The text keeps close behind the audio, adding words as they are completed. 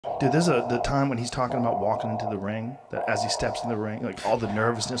Dude, there's the time when he's talking about walking into the ring, that as he steps in the ring, like all the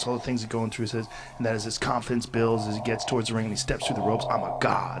nervousness, all the things he's going through, says, and that as his confidence builds, as he gets towards the ring and he steps through the ropes, I'm a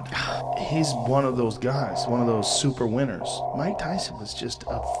god. He's one of those guys, one of those super winners. Mike Tyson was just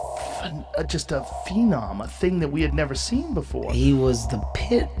a phenom, a thing that we had never seen before. He was the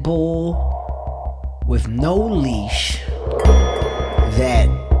pit bull with no leash that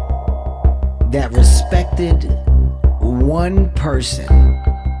respected one person.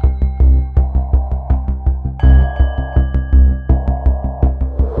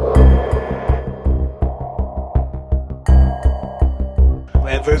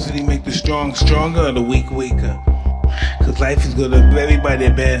 Adversity make the strong stronger or the weak weaker. Because life is gonna give everybody a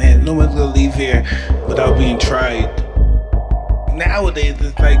bad hand. No one's gonna leave here without being tried. Nowadays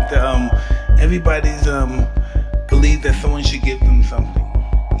it's like everybody's believe that someone should give them something.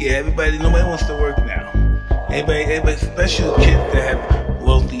 Yeah, nobody wants to work now. Everybody, especially kids that have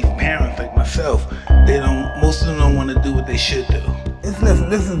wealthy parents like myself, most of them don't want to do what they should do. Listen,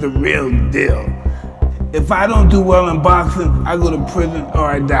 this is the real deal. If I don't do well in boxing, I go to prison or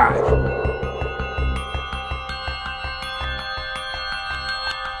I die.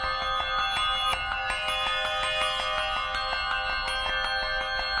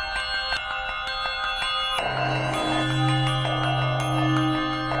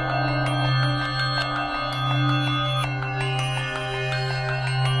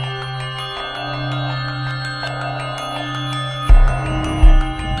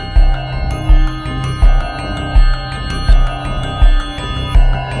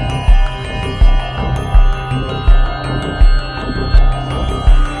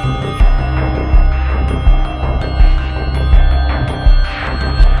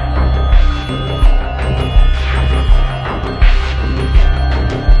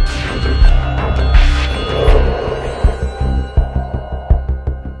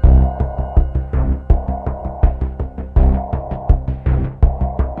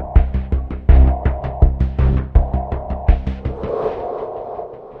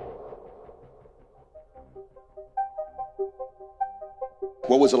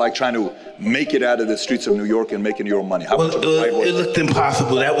 What was it like trying to make it out of the streets of New York and making your own money? How much of a fight was it? It looked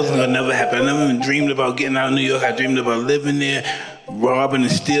impossible. That wasn't gonna never happen. I never even dreamed about getting out of New York. I dreamed about living there, robbing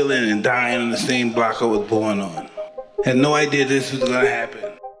and stealing and dying on the same block I was born on. Had no idea this was gonna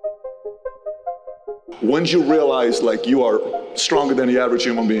happen. When did you realize like you are stronger than the average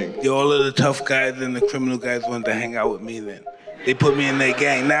human being? All of the tough guys and the criminal guys wanted to hang out with me then. They put me in their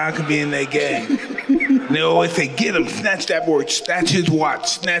gang. Now I can be in their gang. And they always say, get him, snatch that watch, snatch his watch,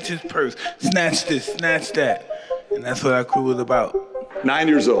 snatch his purse, snatch this, snatch that. And that's what our crew was about. 9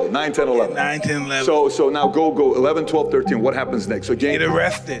 years old, 9, 10, 11. 9, 10, 11. So now go 11, 12, 13. What happens next? So get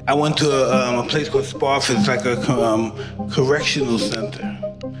arrested. I went to a place called Sparford. It's like a correctional center.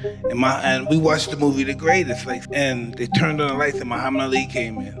 And we watched the movie The Greatest. And they turned on the lights and Muhammad Ali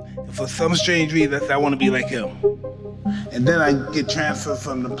came in. And for some strange reason, I said, I want to be like him. And then I get transferred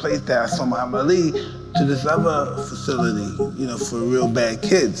from the place that I saw Muhammad Ali to this other facility, you know, for real bad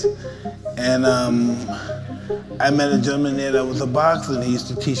kids. And I met a gentleman there that was a boxer, and he used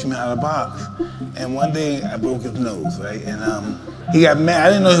to teach me how to box. And one day I broke his nose, right? And he got mad. I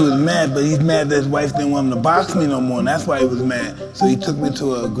didn't know he was mad, but he's mad that his wife didn't want him to box me no more, and that's why he was mad. So he took me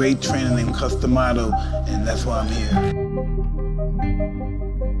to a great trainer named Customato, and that's why I'm here.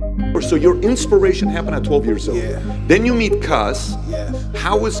 So your inspiration happened at 12 years old. Yeah. Then you meet Cus. Yes.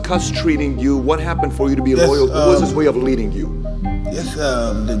 How is Cus treating you? What happened for you to be loyal? What was his way of leading you? This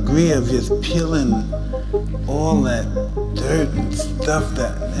degree of just peeling all that dirt and stuff,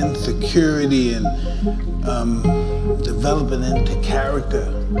 that insecurity, and developing into character.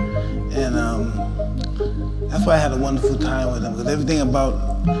 And that's why I had a wonderful time with him, because everything about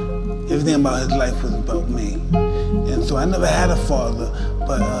his life was about me. And so I never had a father,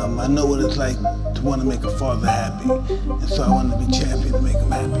 but I know what it's like to want to make a father happy. And so I wanted to be champion to make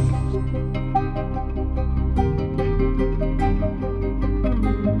him happy.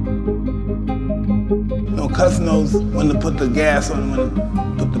 You know, Cus knows when to put the gas on, when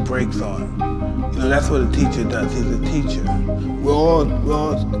to put the brakes on. You know, that's what a teacher does. He's a teacher. We all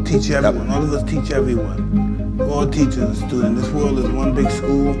teach everyone. All of us teach everyone. We're all teachers and students. This world is one big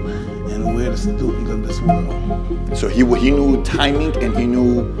school, and we're the students of this world. So he knew timing, and he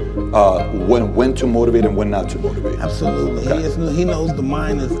knew when to motivate and when not to motivate. Absolutely. Okay. He knows the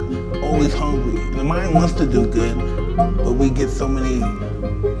mind is always hungry. The mind wants to do good, but we get so many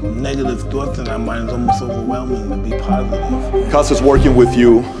negative thoughts in our mind, it's almost overwhelming to be positive. Cus is working with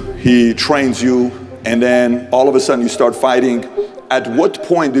you, he trains you, and then all of a sudden you start fighting At what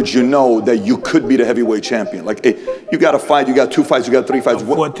point did you know that you could be the heavyweight champion? Like, hey, you got a fight, you got 2 fights, you got 3 fights.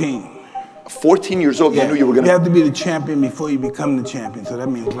 14. 14 years old, yeah. You knew you were going to... You have to be the champion before you become the champion, so that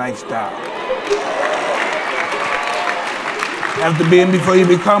means lifestyle. You have to be him before you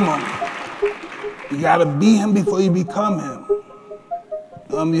become him. You got to be him before you become him.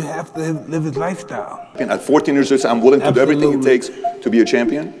 You have to live his lifestyle. At 14 years old, I'm willing to do everything it takes to be a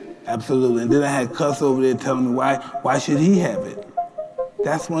champion? Absolutely. And then I had Cuss over there telling me why should he have it?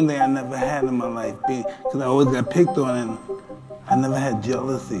 That's one thing I never had in my life, because I always got picked on, and I never had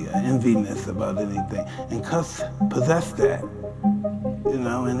jealousy or enviness about anything. And Cuss possessed that, you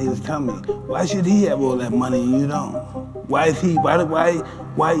know, and he was telling me, why should he have all that money and you don't? Why is he, why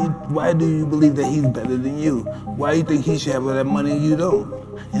do you believe that he's better than you? Why do you think he should have all that money and you don't?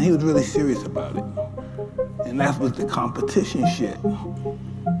 And he was really serious about it. And that was the competition shit.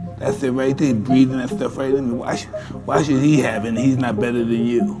 That's it right there, breathing that stuff right in me. Why should he have it and he's not better than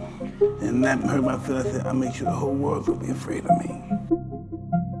you? And that hurt my feelings. I said, I'll make sure the whole world's gonna be afraid of me.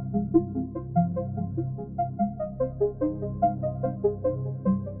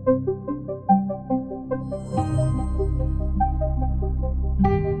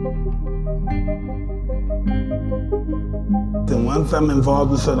 And once I'm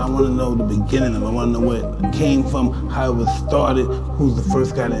involved in something, I want to know the beginning of it. I want to know where it came from, how it was started, who's the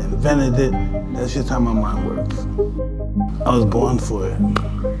first guy that invented it. That's just how my mind works. I was born for it.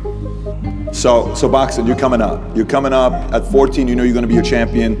 So boxing, you're coming up. You're coming up at 14, you know you're going to be a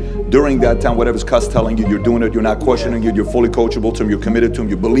champion. During that time, whatever's Cuss telling you, you're doing it, you're not questioning it, you're fully coachable to him, you're committed to him,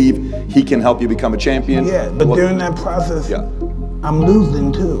 you believe he can help you become a champion. Yeah, but during that process, I'm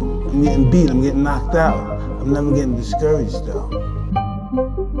losing too. I'm getting beat, I'm getting knocked out. I'm never getting discouraged though.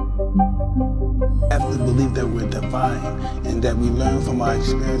 I have to believe that we're divine and that we learn from our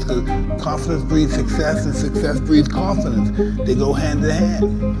experience, because confidence breeds success and success breeds confidence. They go hand in hand.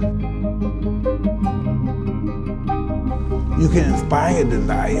 You can inspire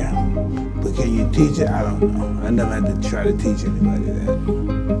desire, but can you teach it? I don't know. I never had to try to teach anybody that.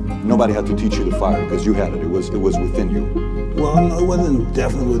 Nobody had to teach you the fire because you had it. It was within you. Well, no, it wasn't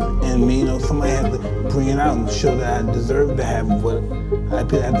definitely within me. You know, somebody had to bring it out and show that I deserved to have it. But I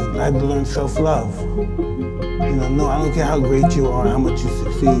had to learn self-love. You know, no, I don't care how great you are, how much you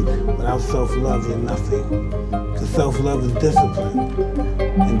succeed. Without self-love, you're nothing. Because self-love is discipline.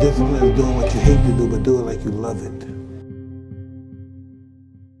 And discipline is doing what you hate to do, but do it like you love it.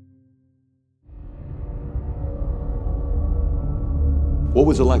 What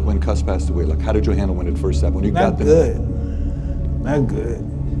was it like when Cuss passed away? Like, how did you handle when it first happened? When you got them? Not good.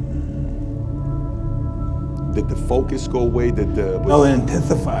 Did the focus go away? No, it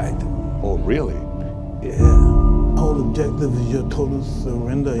intensified. Oh, really? Yeah. The whole objective is your total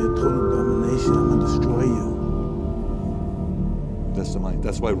surrender, your total domination. I'm gonna destroy you. That's the mind.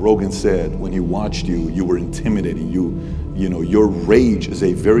 That's why Rogan said when he watched you, you were intimidating. You know, your rage is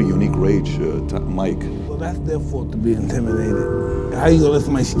a very unique rage, Mike. Well, that's their fault to be intimidated. How you gonna let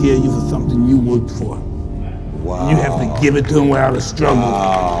somebody scare you for something you worked for? Wow. You have to give it to them without a struggle.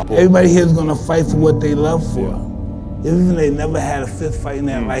 Wow. Everybody here is gonna fight for what they love for. Even if they never had a fist fight in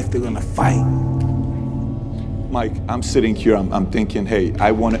their life, they're gonna fight. Mike, I'm sitting here, I'm thinking, hey,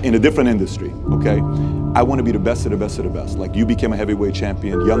 I want to, in a different industry, okay? I want to be the best of the best of the best. Like, you became a heavyweight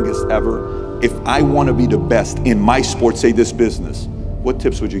champion, youngest ever. If I want to be the best in my sport, say this business, what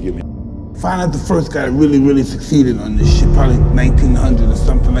tips would you give me? Find out the first guy that really, really succeeded on this shit, probably 1900 or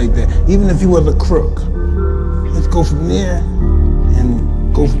something like that. Even if he was a crook. Let's go from there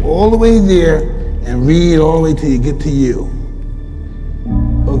and go all the way there and read all the way till you get to you.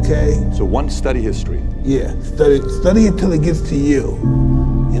 Okay? So one, study history. Yeah, study it till it gets to you.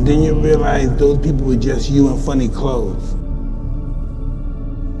 And then you realize those people were just you in funny clothes.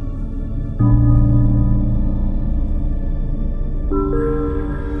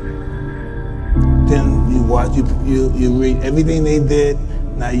 Then you watch, you read everything they did,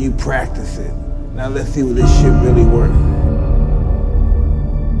 now you practice it. Now let's see what this shit really works.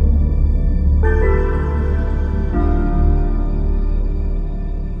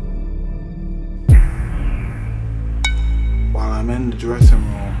 While I'm in the dressing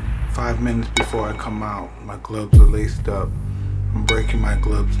room, 5 minutes before I come out, my gloves are laced up. I'm breaking my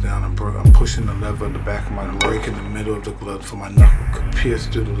gloves down. I'm pushing the lever at the back of my glove, breaking the middle of the glove so my knuckle could pierce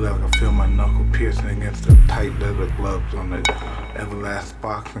through the leather. I feel my knuckle piercing against the tight leather gloves on the everlast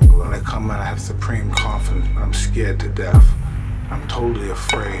boxing glove. When I come out, I have supreme confidence, but I'm scared to death. I'm totally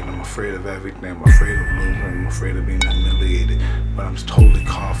afraid. I'm afraid of everything. I'm afraid of losing. I'm afraid of being humiliated. But I'm totally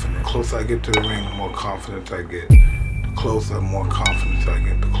confident. The closer I get to the ring, the more confidence I get. The closer, more confidence I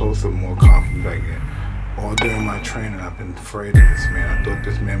get. The closer, more confidence I get. All during my training, I've been afraid of this man. I thought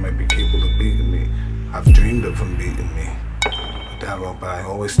this man might be capable of beating me. I've dreamed of him beating me. But I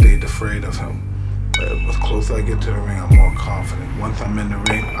always stayed afraid of him. But as closer I get to the ring, I'm more confident. Once I'm in the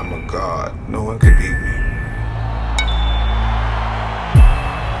ring, I'm a god. No one could beat me.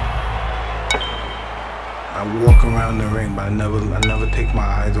 I walk around the ring, but I never take my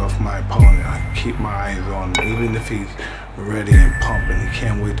eyes off my opponent. I keep my eyes on him, even if he's ready and pumping. He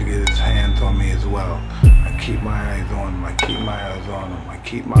can't wait to get his hands on me as well. I keep my eyes on him. I keep my eyes on him. I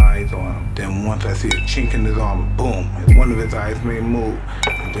keep my eyes on him. Then once I see a chink in his arm, boom, one of his eyes may move,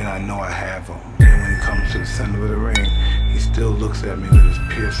 and then I know I have him. Then when he comes to the center of the ring, he still looks at me with his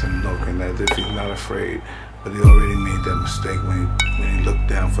piercing look, and as if he's not afraid. But he already made that mistake when he looked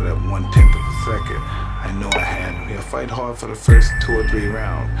down for that 1/10 of a second. I know I had him. He'll fight hard for the first 2 or 3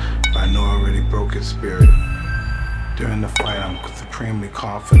 rounds, but I know I already broke his spirit. During the fight, I'm supremely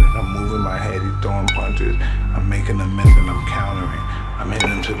confident. I'm moving my head, he's throwing punches. I'm making him miss and I'm countering. I'm hitting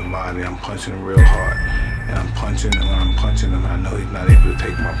him to the body, I'm punching him real hard. And I'm punching, and when I'm punching him, I know he's not able to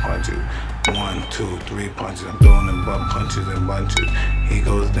take my punches. 1, 2, 3 punches, I'm throwing him punches and bunches. He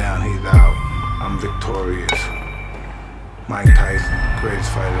goes down, he's out. I'm victorious. Mike Tyson,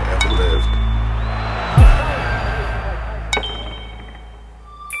 greatest fighter ever lived.